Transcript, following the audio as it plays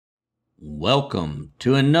Welcome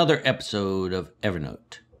to another episode of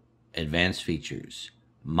Evernote, Advanced Features.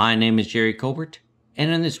 My name is Jerry Colbert,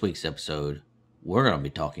 and in this week's episode, we're going to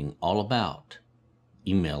be talking all about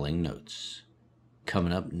emailing notes.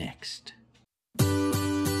 Coming up next.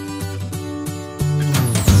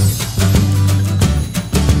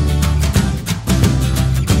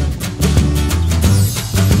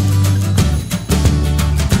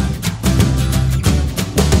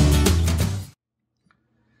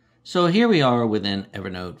 So here we are within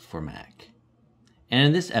Evernote for Mac. And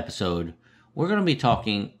in this episode, we're going to be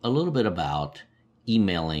talking a little bit about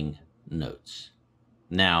emailing notes.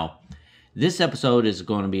 Now, this episode is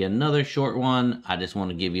going to be another short one. I just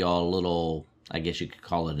want to give you all a little, I guess you could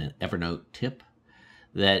call it an Evernote tip,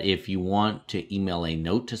 that if you want to email a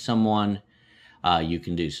note to someone, you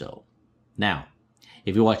can do so. Now,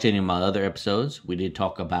 if you watch any of my other episodes, we did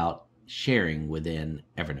talk about sharing within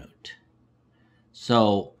Evernote.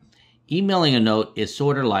 So, emailing a note is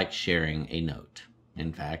sort of like sharing a note.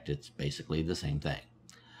 In fact, it's basically the same thing.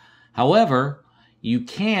 However, you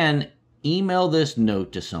can email this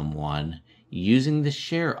note to someone using the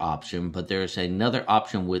share option, but there's another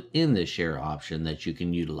option within the share option that you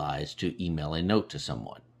can utilize to email a note to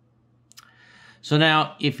someone. So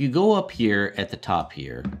now, if you go up here at the top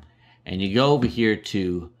here, and you go over here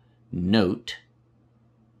to Note,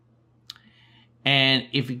 and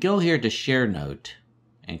if you go here to Share Note,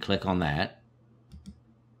 and click on that,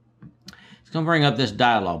 it's going to bring up this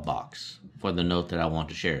dialog box for the note that I want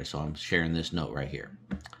to share. So I'm sharing this note right here.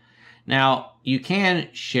 Now, you can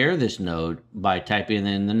share this note by typing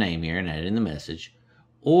in the name here and adding the message,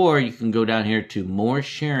 or you can go down here to more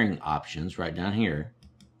sharing options right down here.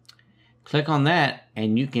 Click on that,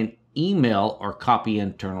 and you can email or copy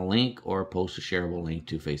internal link or post a shareable link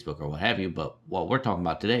to Facebook or what have you. But what we're talking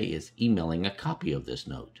about today is emailing a copy of this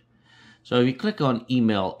note. So if you click on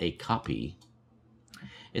email a copy,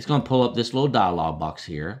 it's going to pull up this little dialog box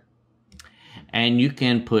here, and you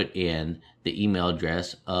can put in the email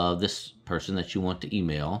address of this person that you want to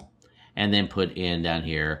email, and then put in down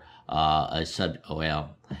here the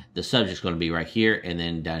subject's going to be right here, and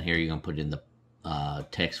then down here you're going to put in the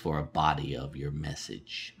text for a body of your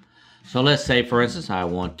message. So let's say, for instance, I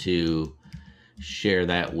want to share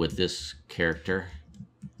that with this character.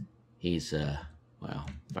 He's well,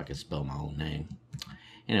 if I could spell my own name.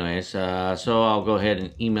 Anyways, so I'll go ahead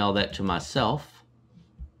and email that to myself.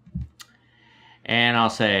 And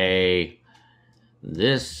I'll say,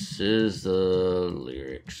 this is the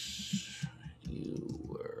lyrics you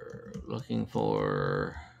were looking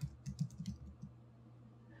for.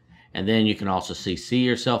 And then you can also CC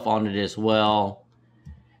yourself on it as well.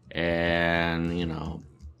 And, you know,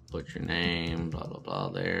 put your name, blah, blah, blah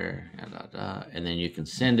there. And then you can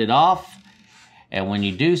send it off. And when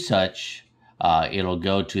you do such, it'll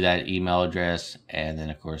go to that email address, and then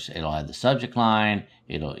of course it'll have the subject line.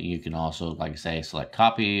 You can also, like I say, select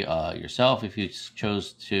copy yourself if you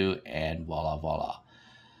chose to, and voila,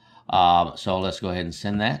 voila. So let's go ahead and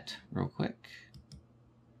send that real quick.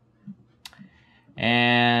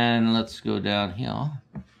 And let's go down here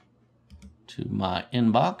to my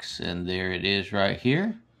inbox, and there it is right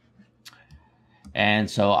here.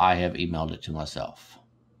 And so I have emailed it to myself.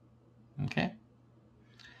 Okay.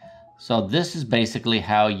 So this is basically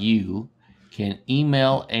how you can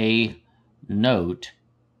email a note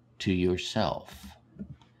to yourself.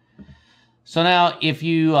 So now, if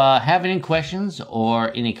you have any questions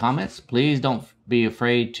or any comments, please don't be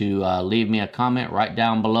afraid to leave me a comment right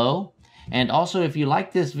down below. And also, if you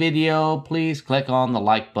like this video, please click on the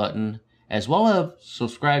like button, as well as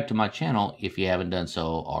subscribe to my channel if you haven't done so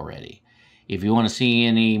already. If you want to see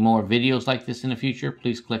any more videos like this in the future,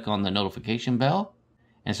 please click on the notification bell.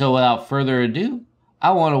 And so without further ado,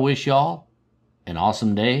 I want to wish y'all an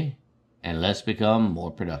awesome day, and let's become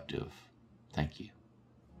more productive. Thank you.